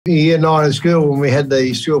Year 9 at school, when we had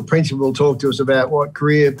the school principal talk to us about what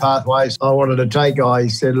career pathways I wanted to take, I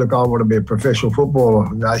said, look, I want to be a professional footballer.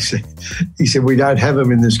 And he said, we don't have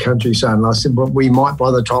them in this country, son. And I said, but we might by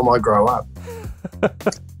the time I grow up.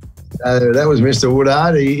 That was Mr.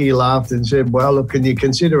 Woodard. He laughed and said, well, look, can you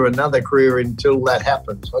consider another career until that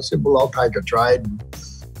happens? I said, well, I'll take a trade.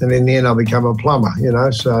 And in the end, I become a plumber,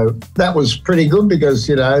 So that was pretty good because,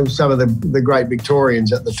 some of the great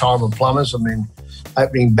Victorians at the time were plumbers. I mean,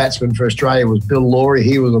 opening batsman for Australia was Bill Laurie.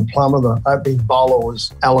 He was a plumber. The opening bowler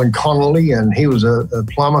was Alan Connolly, and he was a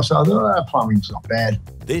plumber. So I thought, plumbing's not bad.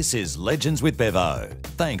 This is Legends with Bevo,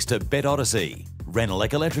 thanks to Bet Odyssey,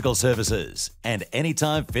 Renelec Electrical Services, and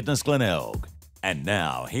Anytime Fitness Glenelg. And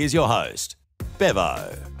now, here's your host,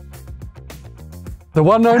 Bevo. The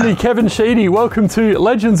one and only Kevin Sheedy. Welcome to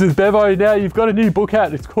Legends with Bevo. Now, you've got a new book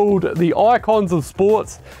out. It's called The Icons of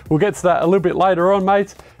Sports. We'll get to that a little bit later on,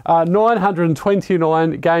 mate.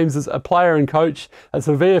 929 games as a player and coach. That's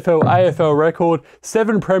a VFL, AFL record.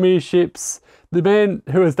 7 premierships. The man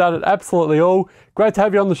who has done it absolutely all. Great to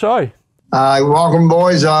have you on the show. Welcome,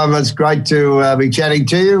 boys. It's great to be chatting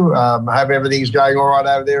to you. I hope everything's going all right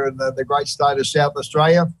over there in the great state of South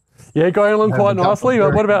Australia. Yeah, going along quite nicely.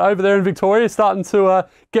 What about over there in Victoria? Starting to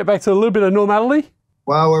get back to a little bit of normality?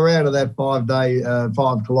 Well, we're out of that 5-day,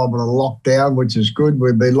 5-kilometre lockdown, which is good.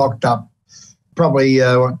 We've been locked up probably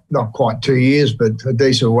not quite 2 years, but a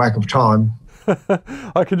decent whack of time.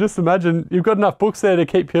 I can just imagine. You've got enough books there to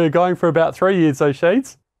keep you going for about 3 years, though,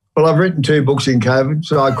 Sheeds. Well, I've written 2 books in COVID,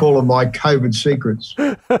 so I call them my COVID secrets.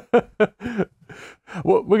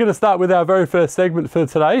 Well, we're going to start with our very first segment for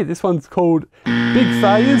today. This one's called Big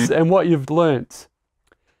Failures and What You've Learnt.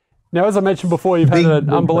 Now, as I mentioned before, you've had an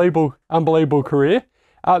unbelievable career.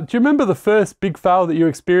 Do you remember the first big fail that you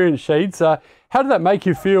experienced, Sheeds? How did that make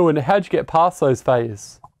you feel, and how did you get past those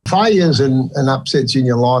failures? Failures and upsets in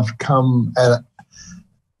your life come at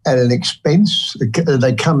an expense.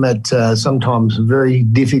 They come at sometimes very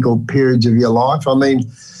difficult periods of your life. I mean,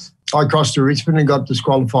 I crossed to Richmond and got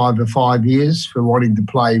disqualified for 5 years for wanting to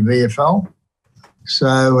play VFL.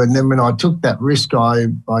 So, and then when I took that risk, I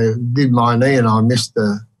did my knee and I missed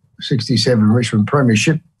the 67 Richmond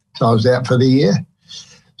Premiership. So I was out for the year.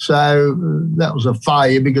 So that was a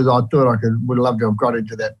failure because I thought would love to have got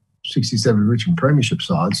into that 67 Richmond Premiership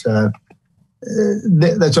side. So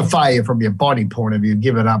that's a failure from your body point of view,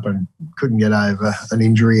 given up and couldn't get over an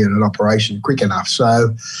injury and an operation quick enough.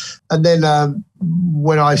 So, and then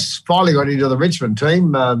when I finally got into the Richmond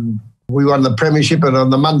team, we won the Premiership, and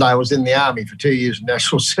on the Monday I was in the Army for 2 years in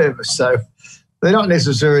national service. So they're not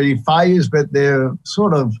necessarily failures, but they're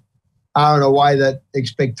sort of are in a way that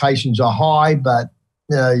expectations are high, but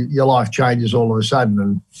your life changes all of a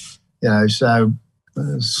sudden. And, so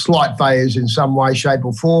slight failures in some way, shape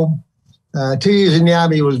or form. 2 years in the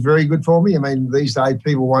Army was very good for me. I mean, these days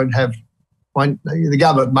people the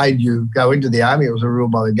government made you go into the Army. It was a rule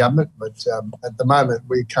by the government. But at the moment,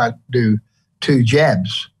 we can't do 2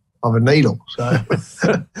 jabs of a needle. So that's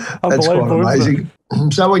quite amazing.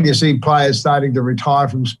 So when you see players starting to retire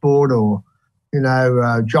from sport, or,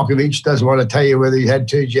 Djokovic doesn't want to tell you whether he had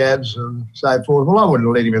 2 jabs and so forth, well, I wouldn't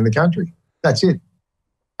let him in the country. That's it.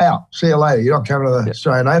 Out. See you later. You're not coming to the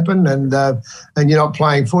Australian Open, and you're not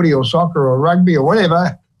playing footy or soccer or rugby or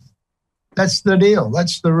whatever. That's the deal.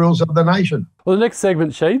 That's the rules of the nation. Well, the next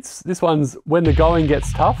segment, Sheets, this one's when the going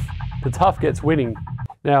gets tough, the tough gets winning.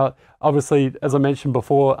 Now, obviously, as I mentioned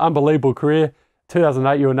before, unbelievable career.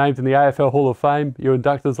 2008, you were named in the AFL Hall of Fame. You were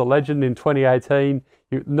inducted as a legend in 2018.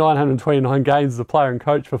 929 games as a player and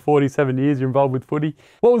coach for 47 years. You're involved with footy.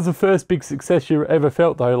 What was the first big success you ever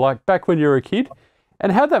felt, though, like back when you were a kid?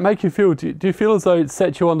 And how did that make you feel? Do you feel as though it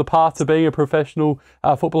set you on the path to being a professional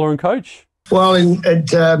footballer and coach? Well,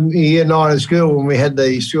 at year 9 at school, when we had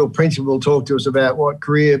the school principal talk to us about what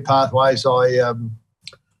career pathways I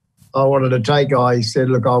wanted to take, I said,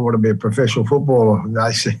 look, I want to be a professional footballer. And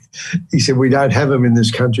he said, we don't have them in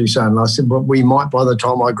this country, son. And I said, but we might by the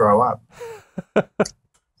time I grow up.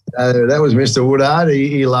 That was Mr. Woodard.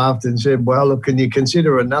 He laughed and said, well, look, can you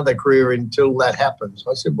consider another career until that happens?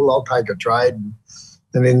 I said, well, I'll take a trade.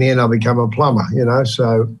 And in the end, I become a plumber,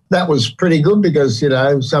 So that was pretty good because,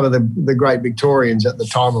 some of the great Victorians at the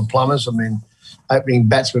time were plumbers. I mean, opening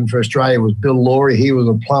batsman for Australia was Bill Laurie. He was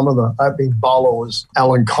a plumber. The opening bowler was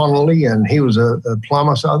Alan Connolly, and he was a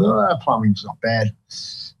plumber. So I thought, plumbing's not bad.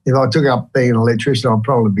 If I took up being an electrician, I'd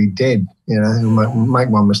probably be dead. Make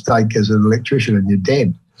one mistake as an electrician and you're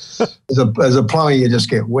dead. As a plumber, you just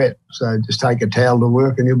get wet. So just take a towel to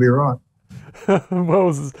work and you'll be right. Well,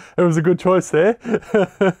 it was a good choice there.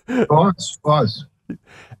 Was.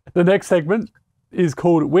 The next segment is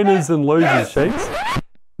called Winners and Losers, Sheets.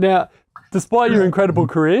 Now, despite your incredible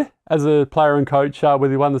career as a player and coach,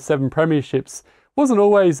 where you won the 7 premierships, wasn't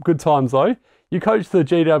always good times though. You coached the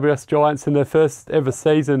GWS Giants in their first ever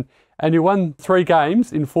season, and you won 3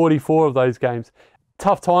 games in 44 of those games.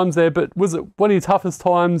 Tough times there, but was it one of your toughest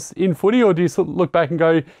times in footy, or do you sort of look back and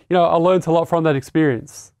go, I learned a lot from that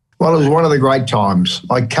experience? Well, it was one of the great times.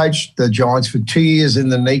 I coached the Giants for 2 years in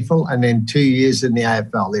the NEFL and then 2 years in the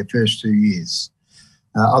AFL, their first 2 years.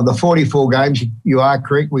 Of the 44 games, you are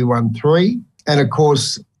correct, we won 3. And of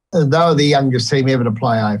course, they were the youngest team ever to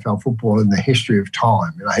play AFL football in the history of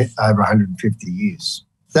time, over 150 years.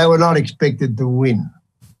 They were not expected to win,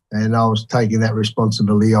 and I was taking that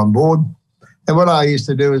responsibility on board. And what I used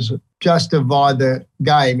to do is just divide the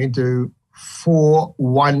game into 4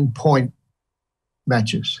 one-point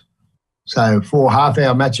matches. So 4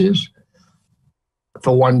 half-hour matches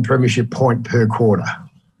for 1 premiership point per quarter.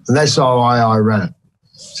 And that's how I ran it.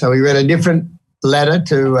 So we ran a different ladder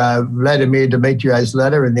to Vladimir Dimitriev's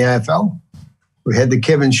ladder in the AFL. We had the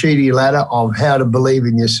Kevin Sheedy ladder of how to believe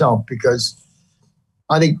in yourself, because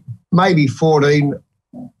I think maybe 14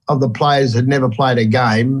 of the players had never played a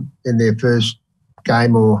game in their first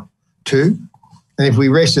game or 2. And if we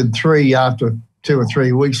rested 3 after 2 or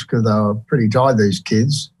 3 weeks because they were pretty tired, these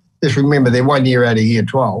kids, just remember they're 1 year out of year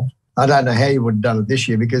 12. I don't know how you would have done it this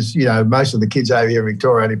year because, most of the kids over here in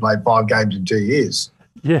Victoria only played 5 games in 2 years.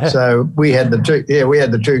 Yeah. So we had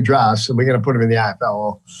the 2 drafts, and we're going to put them in the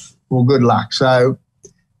AFL. Well, good luck. So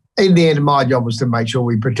in the end, my job was to make sure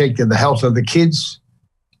we protected the health of the kids,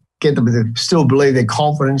 get them to still believe their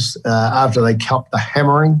confidence after they copped the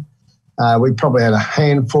hammering. We probably had a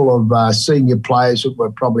handful of senior players that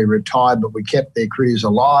were probably retired, but we kept their careers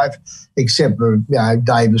alive, except for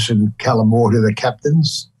Davis and Callum Moore, who are the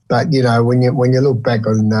captains. But, when you look back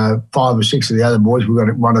on 5 or 6 of the other boys, we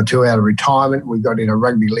got 1 or 2 out of retirement. We got in a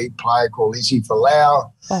rugby league player called Izzy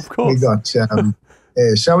Folau. Oh, of course. We got,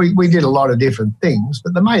 so we did a lot of different things.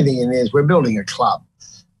 But the main thing in there is we're building a club.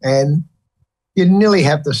 And you nearly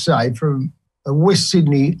have to say, from a West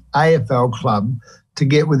Sydney AFL club to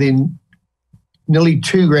get within nearly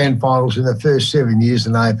 2 grand finals in the first 7 years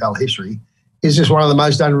in AFL history is just one of the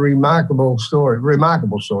most remarkable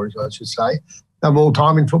stories, I should say, of all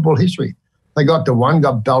time in football history. They got to 1,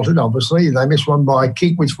 got belted, obviously. They missed one by a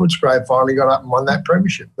kick, which Footscray finally got up and won that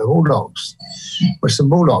premiership, the Bulldogs, Western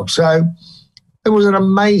Bulldogs. So it was an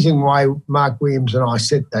amazing way Mark Williams and I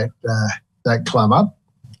set that club up,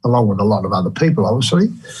 along with a lot of other people, obviously,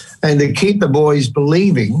 and to keep the boys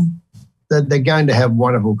believing that they're going to have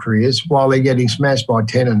wonderful careers while they're getting smashed by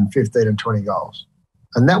 10 and 15 and 20 goals.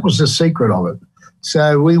 And that was the secret of it.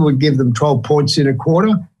 So we would give them 12 points in a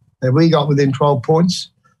quarter. If we got within 12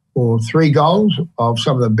 points or 3 goals of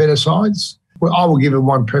some of the better sides, well, I will give them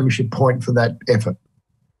 1 premiership point for that effort.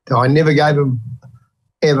 So I never gave them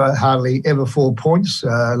hardly ever 4 points,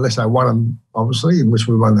 unless I won them, obviously, in which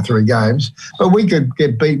we won the 3 games. But we could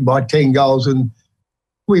get beaten by 10 goals and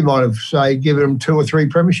we might have, say, given them 2 or 3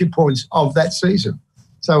 premiership points of that season.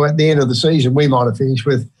 So at the end of the season, we might have finished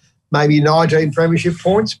with maybe 19 premiership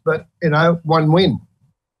points, but, 1 win.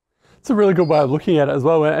 It's a really good way of looking at it as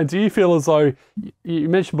well. And do you feel as though, you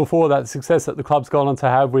mentioned before that success that the club's gone on to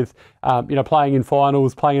have with, playing in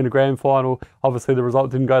finals, playing in a grand final. Obviously, the result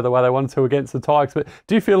didn't go the way they wanted to against the Tigers. But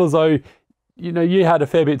do you feel as though, you had a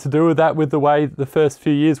fair bit to do with that, with the way the first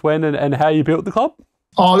few years went and how you built the club?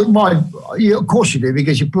 Oh, of course you do,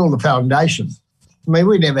 because you build the foundation. I mean,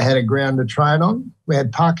 we never had a ground to train on. We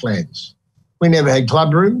had parklands. We never had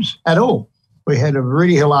club rooms at all. We had a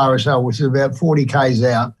Reedy Hill RSL, which is about 40 k's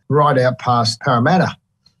out, right out past Parramatta.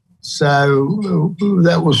 So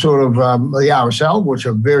that was sort of the RSL, which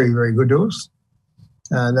are very, very good to us.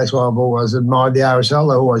 And that's why I've always admired the RSL.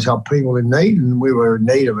 They always help people in need, and we were in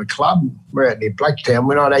need of a club. We're out near Blacktown.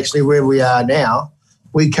 We're not actually where we are now.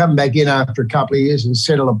 We come back in after a couple of years and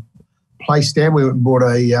settle a place down. We bought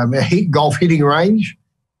a golf hitting range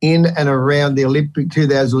in and around the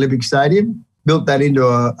 2000 Olympic Stadium. Built that into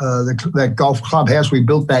that golf clubhouse. We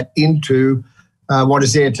built that into what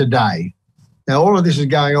is there today. Now, all of this is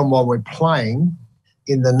going on while we're playing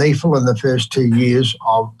in the NEFL in the first 2 years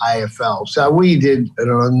of AFL. So we did an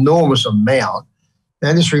enormous amount.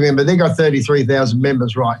 Now, just remember, they've got 33,000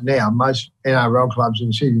 members right now. Most NRL clubs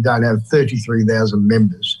in Sydney don't have 33,000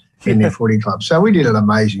 members in their footy club. So we did an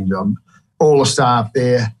amazing job. All the staff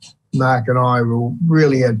there, Mark and I were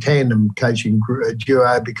really a tandem coaching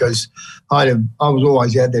duo, because I was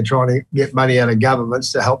always out there trying to get money out of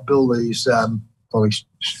governments to help build these,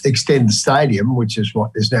 extend the stadium, which is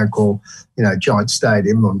what is now called, Giant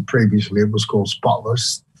Stadium, and previously it was called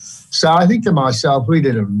Spotless. So I think to myself, we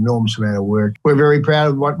did an enormous amount of work. We're very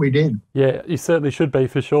proud of what we did. Yeah, you certainly should be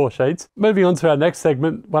for sure, Sheeds. Moving on to our next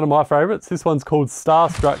segment, one of my favourites. This one's called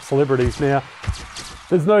Starstruck Celebrities. Now,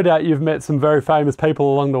 there's no doubt you've met some very famous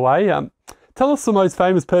people along the way. Tell us the most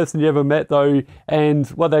famous person you ever met, though, and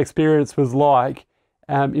what that experience was like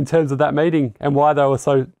in terms of that meeting and why they were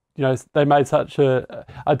so, they made such a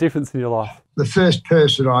difference in your life. The first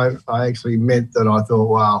person I actually met that I thought,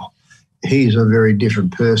 wow, he's a very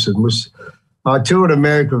different person, was I toured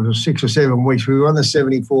America for 6 or 7 weeks. We won the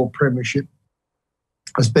 74 Premiership.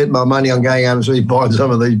 I spent my money on going overseas buying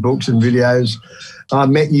some of these books and videos. I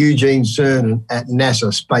met Eugene Cernan at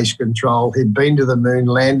NASA Space Control. He'd been to the moon,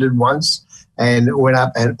 landed once, and went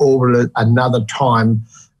up and orbited another time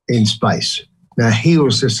in space. Now, he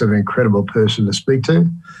was just an incredible person to speak to.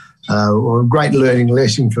 A great learning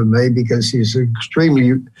lesson for me, because he's an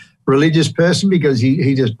extremely religious person, because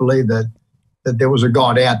he just believed that there was a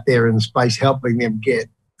God out there in space helping them get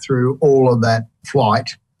through all of that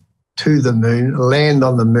flight to the moon, land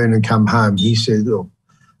on the moon and come home. He said, look,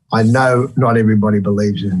 I know not everybody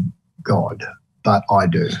believes in God, but I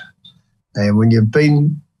do. And when you've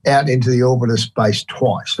been out into the orbit of space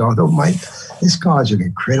twice, so I thought, mate, this guy's an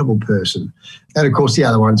incredible person. And, of course, the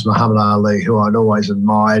other one's Muhammad Ali, who I'd always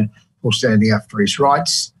admired for standing up for his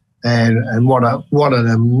rights. And what an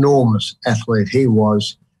enormous athlete he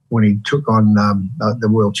was when he took on the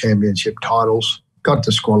World Championship titles, got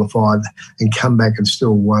disqualified and come back and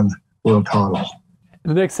still won world titles.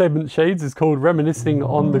 The next segment, Sheeds, is called Reminiscing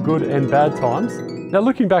on the Good and Bad Times. Now,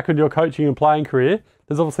 looking back on your coaching and playing career,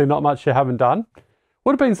 there's obviously not much you haven't done.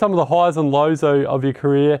 What have been some of the highs and lows of your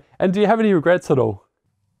career, and do you have any regrets at all?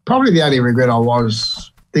 Probably the only regret I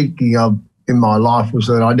was thinking of in my life was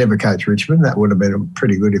that I never coached Richmond. That would have been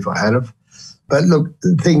pretty good if I had have. But look,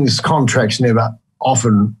 contracts never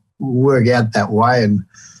often work out that way. And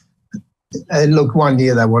look, one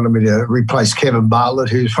year they wanted me to replace Kevin Bartlett,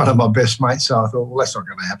 who's one of my best mates. So I thought, well, that's not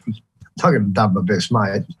going to happen. I'm not going to dub my best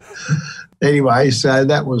mate. Anyway, so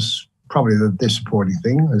that was probably the disappointing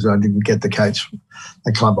thing, as I didn't get to coach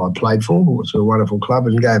the club I played for. It was a wonderful club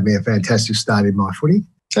and gave me a fantastic start in my footy.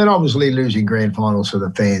 And obviously losing grand finals for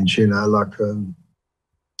the fans, like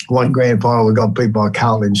one grand final we got beat by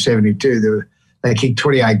Carlton in 72. They kicked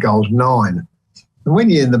 28 goals, 9. And when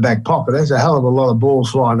you're in the back pocket, there's a hell of a lot of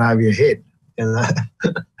balls flying over your head.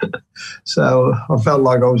 So I felt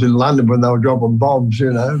like I was in London when they were dropping bombs,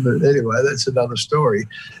 But anyway, that's another story.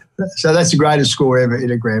 So that's the greatest score ever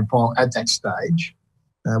in a grand final at that stage.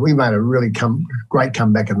 We made a really great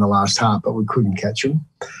comeback in the last half, but we couldn't catch them.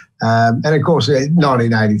 And, of course, the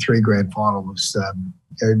 1983 grand final was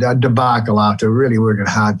a debacle after really working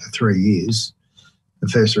hard for 3 years. The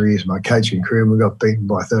first 3 years of my coaching career, and we got beaten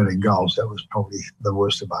by 13 goals. That was probably the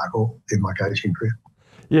worst debacle in my coaching career.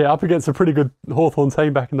 Yeah, up against a pretty good Hawthorn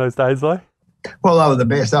team back in those days, though. Well, they were the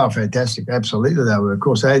best. They were fantastic. Absolutely, they were. Of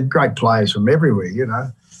course, they had great players from everywhere,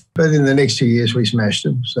 But in the next 2 years, we smashed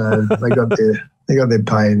them. So they got their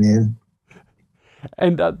pay in the end.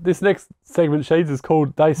 And this next segment, Sheeds, is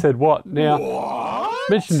called They Said What. Now,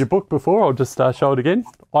 mentioned your book before. I'll just show it again.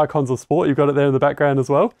 Icons of Sport. You've got it there in the background as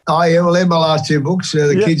well. Oh, yeah. Well, they're my last 2 books.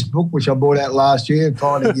 The kids' book, which I bought out last year,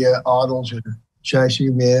 Finding Your Idols and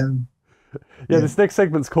Chasing Them. Yeah, this next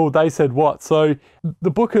segment's called They Said What. So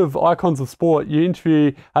the book of Icons of Sport, you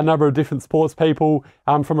interview a number of different sports people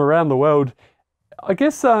from around the world. I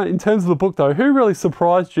guess in terms of the book, though, who really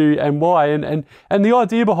surprised you and why? And the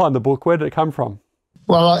idea behind the book, where did it come from?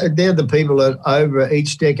 Well, they're the people that over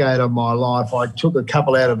each decade of my life, I took a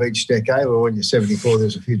couple out of each decade. Well, when you're 74,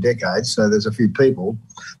 there's a few decades, so there's a few people.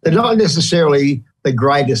 They're not necessarily the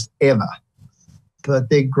greatest ever, but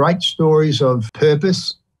they're great stories of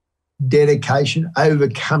purpose, dedication,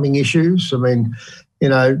 overcoming issues. I mean,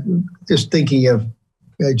 just thinking of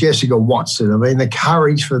Jessica Watson. I mean, the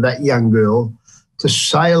courage for that young girl to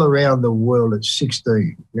sail around the world at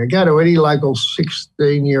 16. Now, go to any local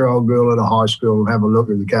 16-year-old girl at a high school and have a look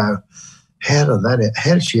and go, how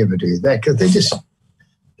did she ever do that? Because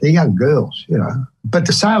they're young girls, But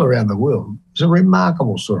to sail around the world is a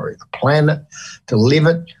remarkable story. The planet, to live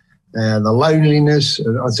it, the loneliness.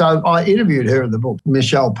 So I interviewed her in the book,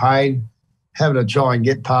 Michelle Payne, having to try and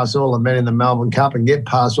get past all the men in the Melbourne Cup and get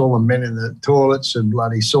past all the men in the toilets and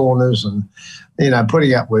bloody saunas and,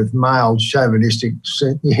 putting up with male chauvinistic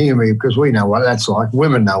humour, because we know what that's like.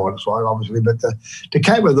 Women know what it's like, obviously. But to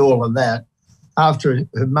cope with all of that, after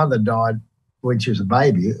her mother died when she was a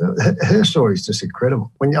baby, her story is just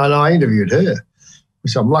incredible. And I interviewed her.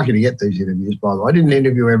 which I'm lucky to get these interviews, by the way. I didn't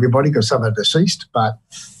interview everybody because some are deceased, but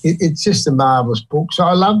it's just a marvellous book. So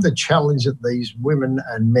I love the challenge that these women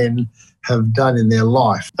and men have done in their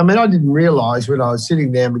life. I mean, I didn't realise when I was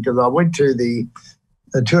sitting down, because I went to the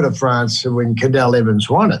Tour de France when Cadel Evans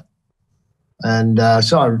won it. And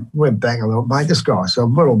so I went back and I thought, mate, this guy. So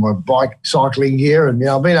I put all my bike cycling gear, and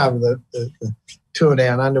I've been over the tour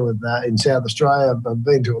down under with in South Australia. I've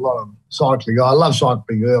been to a lot of cycling. I loved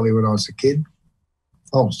cycling early when I was a kid.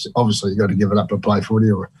 Obviously, you've got to give it up to play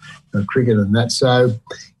footy or cricket and that. So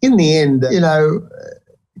in the end,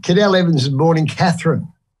 Cadel Evans is born in Catherine.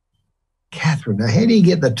 Now, how do you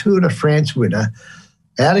get the Tour de France winner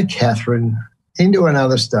out of Catherine into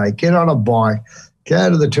another state, get on a bike, go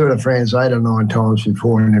to the Tour de France 8 or 9 times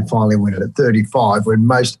before, and then finally win it at 35 when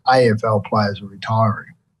most AFL players are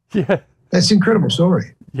retiring? Yeah. That's an incredible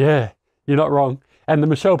story. Yeah, you're not wrong. And the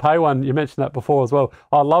Michelle Pay one, you mentioned that before as well.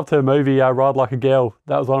 I loved her movie, Ride Like a Girl.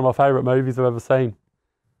 That was one of my favourite movies I've ever seen.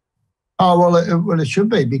 Oh, well, it should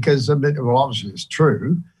be, because, obviously it's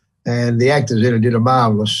true. And the actors in it did a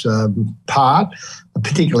marvellous part,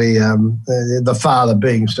 particularly the father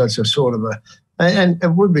being such a sort of and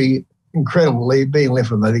it would be incredible being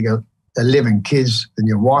left with, I think, 11 kids and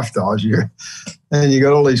your wife dies, and you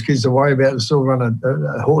got all these kids to worry about and still run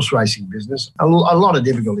a horse racing business. A lot of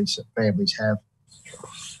difficulties that families have.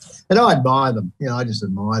 And I admire them, I just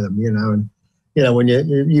admire them, and, when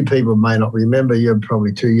you people may not remember, you're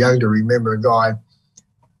probably too young to remember a guy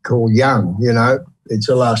called Young, It's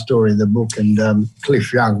the last story in the book, and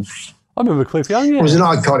Cliff Young. I remember Cliff Young, yeah. Was an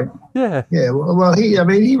iconic. Yeah. Yeah, well,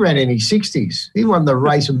 he ran in his 60s. He won the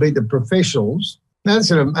race and beat the professionals.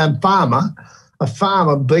 That's a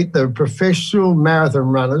farmer beat the professional marathon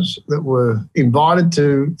runners that were invited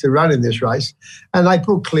to run in this race, and they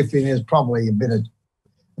put Cliff in as probably a bit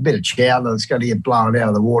of chowder that's going to get blown out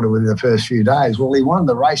of the water within the first few days. Well, he won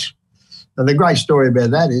the race, and the great story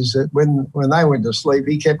about that is that when they went to sleep,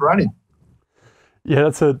 he kept running. Yeah,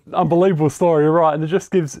 that's an unbelievable story, you're right. And it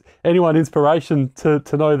just gives anyone inspiration to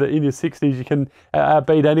know that in your 60s you can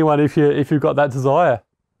beat anyone if you've got that desire.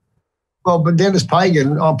 Well, but Dennis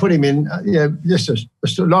Pagan, I'll put him in, just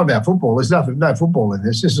not about football. There's no football in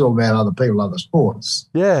this. This is all about other people, other sports.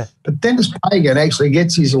 Yeah. But Dennis Pagan actually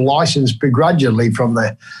gets his licence begrudgingly from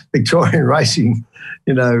the Victorian racing,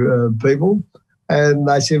 people. And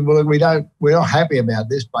they said, well, we're not happy about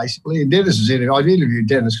this, basically. And Dennis is in it. I interviewed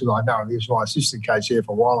Dennis because I know him. He was my assistant coach here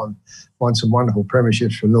for a while and won some wonderful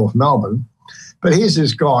premierships for North Melbourne. But here's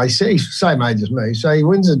this guy. He's the same age as me. So he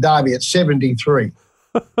wins the Derby at 73.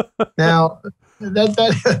 Now,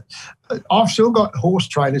 I've still got horse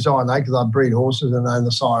trainers I know because I breed horses and own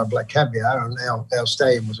the sire of Black Caviar, and our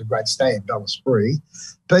stallion was a great stallion, Bella Spree.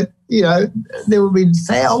 But, there will be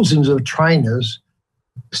thousands of trainers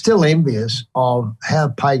still envious of how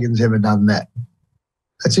Pagan's ever done that.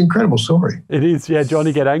 It's an incredible story. It is, yeah.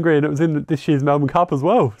 Johnny Get Angry, and it was in this year's Melbourne Cup as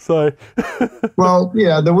well. So, well,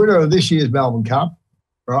 the winner of this year's Melbourne Cup,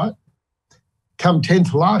 right, come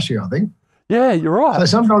 10th last year, I think. Yeah, you're right. So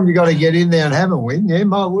sometimes you got to get in there and have a win. Yeah,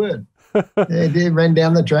 my word. It ran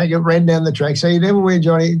down the track. So you never win,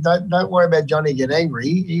 Johnny. Don't worry about Johnny Get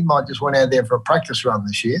Angry. He might just went out there for a practice run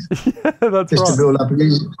this year. Yeah, that's just right. To build up.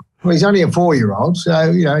 He's only a 4-year-old,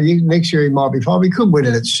 so, next year he might be fine. He could win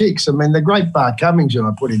it at 6. I mean, the great Bart Cummings that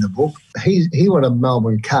I put in the book, he won a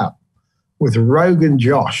Melbourne Cup with Rogan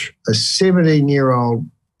Josh, a 7-year-old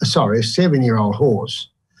horse,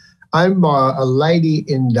 owned by a lady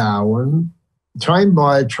in Darwin, trained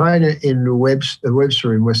by a trainer in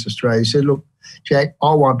Webster in West Australia. He said, look, Jack,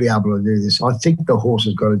 I won't be able to do this. I think the horse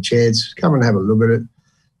has got a chance. Come and have a look at it.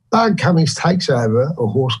 Bart Cummings takes over a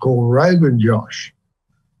horse called Rogan Josh.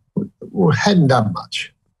 Well, hadn't done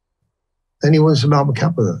much. And he wins the Melbourne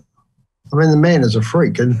Cup with it. I mean, the man is a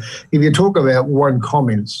freak. And if you talk about one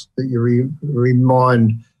comments that you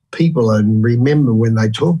remind people and remember when they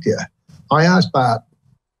talk to you, I asked Bart,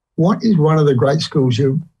 what is one of the great skills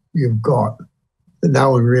you've got that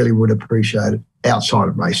no one really would appreciate it outside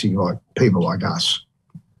of racing, like people like us?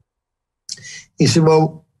 He said,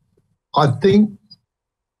 well, I think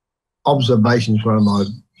observation is one of my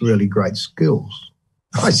really great skills.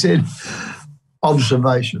 I said,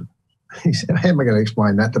 observation. He said, how am I going to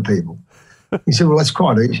explain that to people? He said, well, that's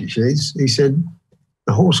quite easy, Sheeds. He said,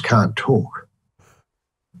 the horse can't talk.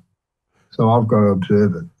 So I've got to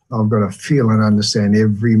observe it. I've got to feel and understand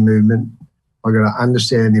every movement. I've got to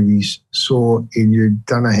understand if he's sore, injured,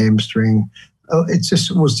 done a hamstring. It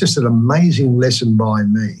was just an amazing lesson by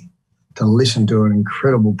me to listen to an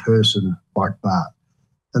incredible person like Bart.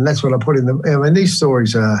 And that's what I put in them. I mean, these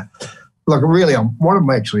stories are... Look, really, what I'm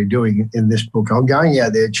actually doing in this book, I'm going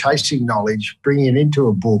out there chasing knowledge, bringing it into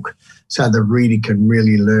a book so the reader can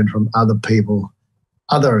really learn from other people,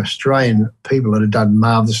 other Australian people that have done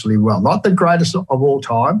marvellously well. Not the greatest of all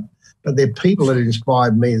time, but they're people that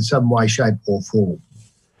inspired me in some way, shape or form.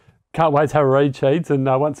 Can't wait to have a read, Sheeds. And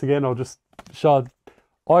once again, I'll just show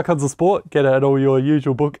Icons of Sport, get it at all your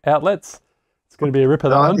usual book outlets. It's going to be a ripper,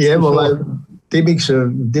 that one. Yeah, well, Dimmick's are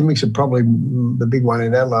probably the big one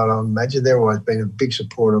in Adelaide, I imagine. They've always been a big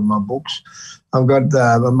supporter of my books. I've got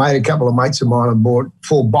a couple of mates of mine have bought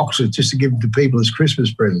 4 boxes just to give them to people as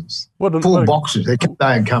Christmas presents. 4 boxes. They're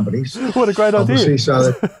Canadian companies. What a great idea.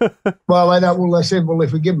 So they said, well,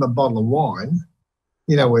 if we give them a bottle of wine,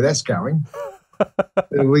 you know where that's going.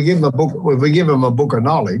 If we give them a book of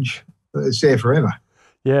knowledge, it's there forever.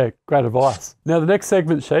 Yeah, great advice. Now, the next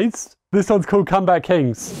segment, Sheeds, this one's called Comeback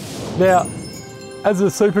Kings. Now, as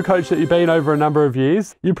a super coach that you've been over a number of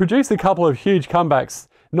years, you produced a couple of huge comebacks.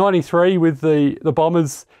 93 with the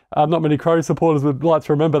Bombers. Not many Crow supporters would like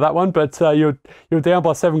to remember that one, but you were down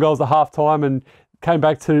by 7 goals at half time and came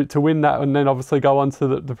back to win that, and then obviously go on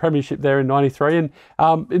to the Premiership there in 93.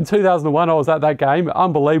 And in 2001, I was at that game,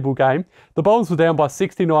 unbelievable game. The Bombers were down by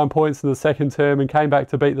 69 points in the second term and came back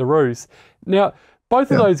to beat the Roos. Now,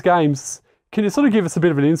 both of those games, can you sort of give us a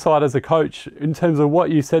bit of an insight as a coach in terms of what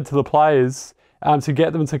you said to the players to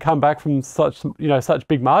get them to come back from such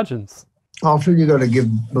big margins? I feel you've got to give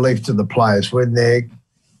belief to the players when they're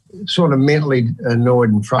sort of mentally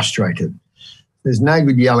annoyed and frustrated. There's no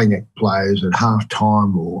good yelling at players at half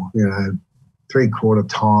time or, three-quarter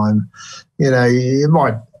time. You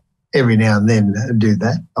might every now and then do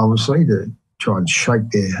that, obviously, to try and shake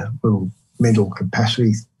their little mental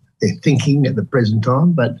capacity, their thinking at the present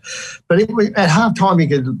time. But at half time you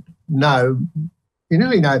can know, you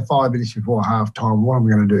nearly know 5 minutes before half time what I'm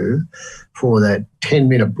going to do for that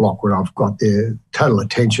 10-minute block when I've got their total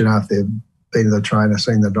attention after they've been to the trainer,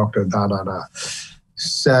 seen the doctor, da-da-da.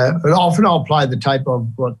 So often I'll play the tape of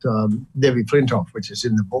what Debbie Flintoff, which is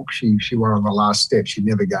in the book. She won on the last step. She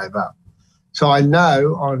never gave up. So I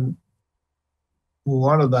know on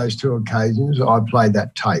one of those 2 occasions I played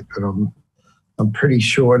that tape, and I'm pretty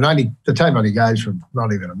sure. And the tape only goes for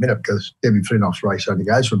not even a minute because Debbie Flintoff's race only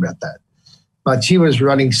goes for about that. But she was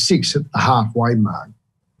running 6 at the halfway mark,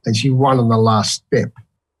 and she won on the last step,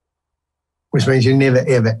 which means you never,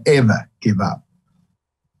 ever, ever give up.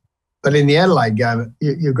 But in the Adelaide game,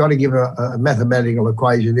 you've got to give a mathematical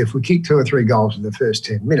equation. If we kick 2 or 3 goals in the first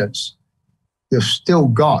 10 minutes, you've still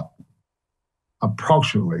got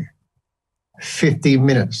approximately 50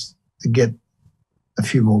 minutes to get a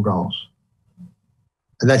few more goals.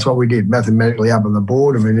 And that's what we did, mathematically up on the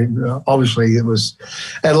board. I mean, obviously it was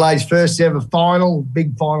Adelaide's first ever final,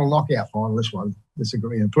 big final, knockout final, this one.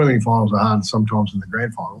 Preliminary finals are hard sometimes in the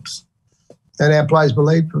grand finals. And our players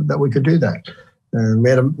believed that we could do that. We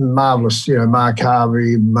had a marvellous, Mark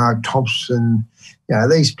Harvey, Mark Thompson,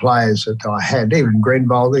 these players that I had, even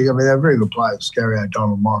Grenville, they're very good players, Gary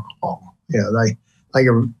O'Donnell, Michael Long. They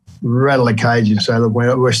can rattle a cage and say, look,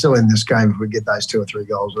 we're still in this game if we get those 2 or 3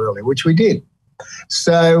 goals early, which we did.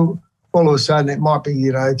 So all of a sudden it might be,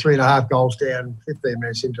 3.5 goals down 15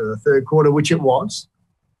 minutes into the third quarter, which it was.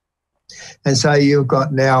 And so you've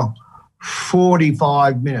got now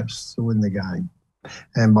 45 minutes to win the game.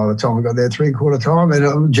 And by the time we got there, 3/4 time,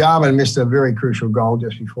 and Jarman missed a very crucial goal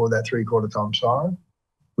just before that 3/4 time siren,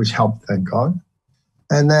 which helped, thank God.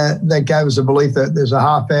 And that gave us a belief that there's a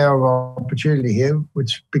half-hour of opportunity here,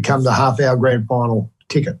 which becomes a half-hour grand final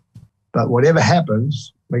ticket. But whatever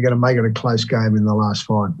happens, we're going to make it a close game in the last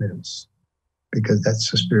 5 minutes because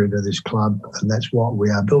that's the spirit of this club and that's what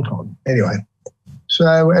we are built on. Anyway,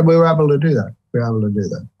 and we were able to do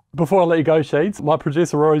that. Before I let you go, Sheeds, my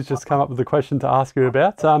producer Rory's just come up with a question to ask you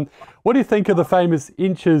about. What do you think of the famous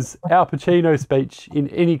Inch's Al Pacino speech in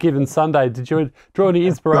Any Given Sunday? Did you draw any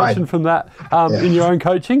inspiration from that in your own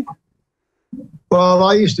coaching? Well,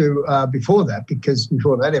 I used to, before that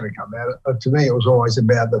ever came out, to me it was always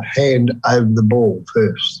about the hand over the ball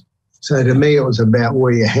first. So to me it was about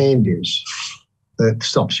where your hand is that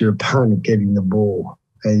stops your opponent getting the ball.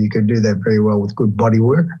 And you can do that very well with good body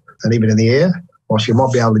work and even in the air. Whilst you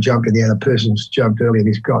might be able to jump in the other person's jumped early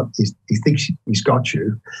and he thinks he's got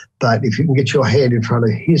you. But if you can get your hand in front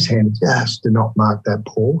of his hand just to not mark that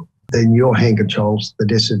ball, then your hand controls the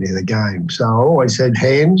destiny of the game. So I always said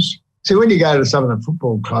hands. See, when you go to some of the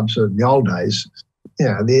football clubs in the old days,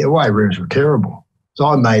 the away rooms were terrible. So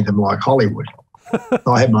I made them like Hollywood.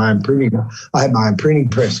 I had my own printing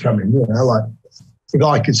press come in, like if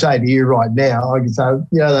I could say to you right now, I could say,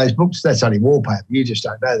 those books, that's only wallpaper. You just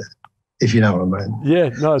don't know that. If you know what I mean. Yeah,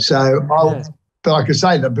 no. So But I could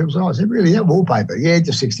say that people say, "Oh, is it really that wallpaper?" Yeah,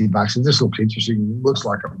 just $60. It just looks interesting. It looks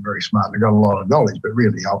like I'm very smart and I've got a lot of knowledge, but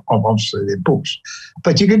really, obviously, they're books.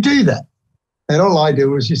 But you could do that. And all I do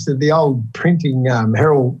was just the old printing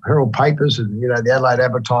Herald papers and, the Adelaide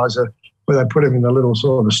Advertiser, where they put them in a little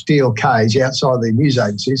sort of steel cage outside the news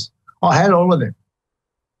agencies. I had all of them.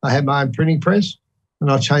 I had my own printing press, and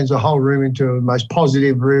I changed the whole room into the most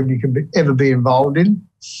positive room you can ever be involved in.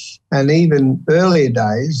 And even earlier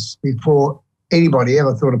days, before anybody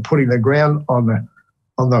ever thought of putting the ground on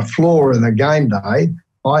the floor in the game day,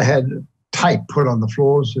 I had tape put on the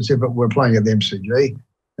floors as if it were playing at the MCG,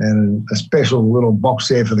 and a special little box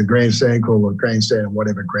there for the grandstand called the grandstand and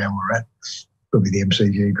whatever ground we're at. Could be the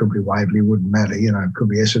MCG, could be Waverley, wouldn't matter. It could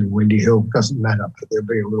be Essendon, Windy Hill, doesn't matter. But there'll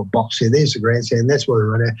be a little box here. There's the grandstand. That's where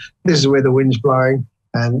we're at. This is where the wind's blowing,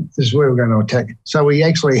 and this is where we're going to attack. So we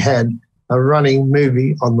actually had a running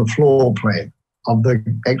movie on the floor plan of the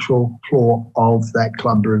actual floor of that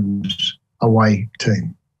club room's away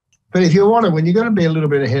team. But if you want to, when you're going to be a little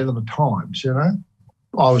bit ahead of the times,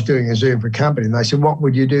 I was doing a Zoom for company, and they said, "What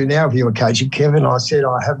would you do now if you were coaching, Kevin?" I said,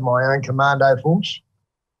 "I have my own commando force.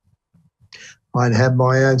 I'd have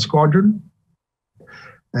my own squadron,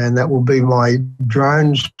 and that will be my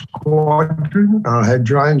drone squadron. I'll have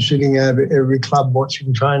drones sitting over every club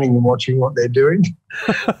watching training and watching what they're doing."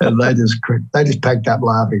 And they just packed up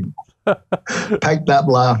laughing. Packed up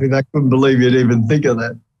laughing. They couldn't believe you'd even think of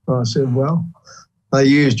that. I said, "Well, they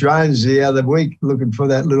used drones the other week looking for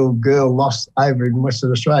that little girl lost over in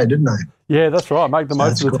Western Australia, didn't they?" Yeah, that's right. Make the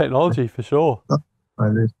most of the technology for sure.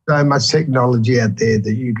 There's so much technology out there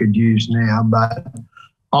that you could use now, but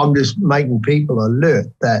I'm just making people alert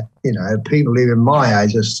that, people even my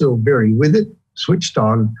age are still very with it, switched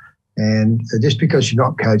on, and just because you're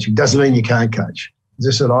not coaching doesn't mean you can't coach.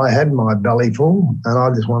 Just that I had my belly full, and I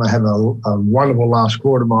just want to have a wonderful last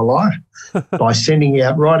quarter of my life by sending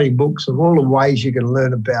out writing books of all the ways you can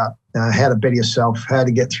learn about how to better yourself, how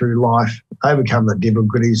to get through life, overcome the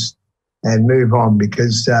difficulties, and move on,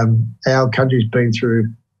 because our country's been through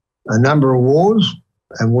a number of wars,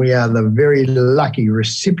 and we are the very lucky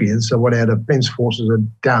recipients of what our defence forces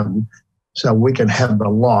have done so we can have the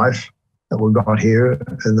life that we've got here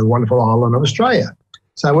in the wonderful island of Australia.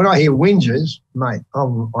 So when I hear whingers, mate,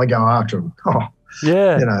 I go after them. Oh,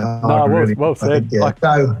 yeah. Well said.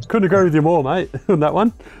 So, couldn't agree with you more, mate, on that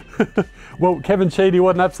one. Well, Kevin Sheedy,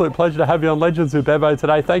 what an absolute pleasure to have you on Legends with Bevo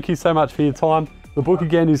today. Thank you so much for your time. The book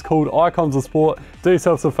again is called Icons of Sport. Do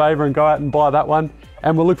yourselves a favour and go out and buy that one.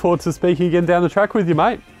 And we'll look forward to speaking again down the track with you,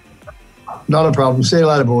 mate. Not a problem. See you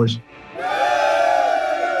later, boys.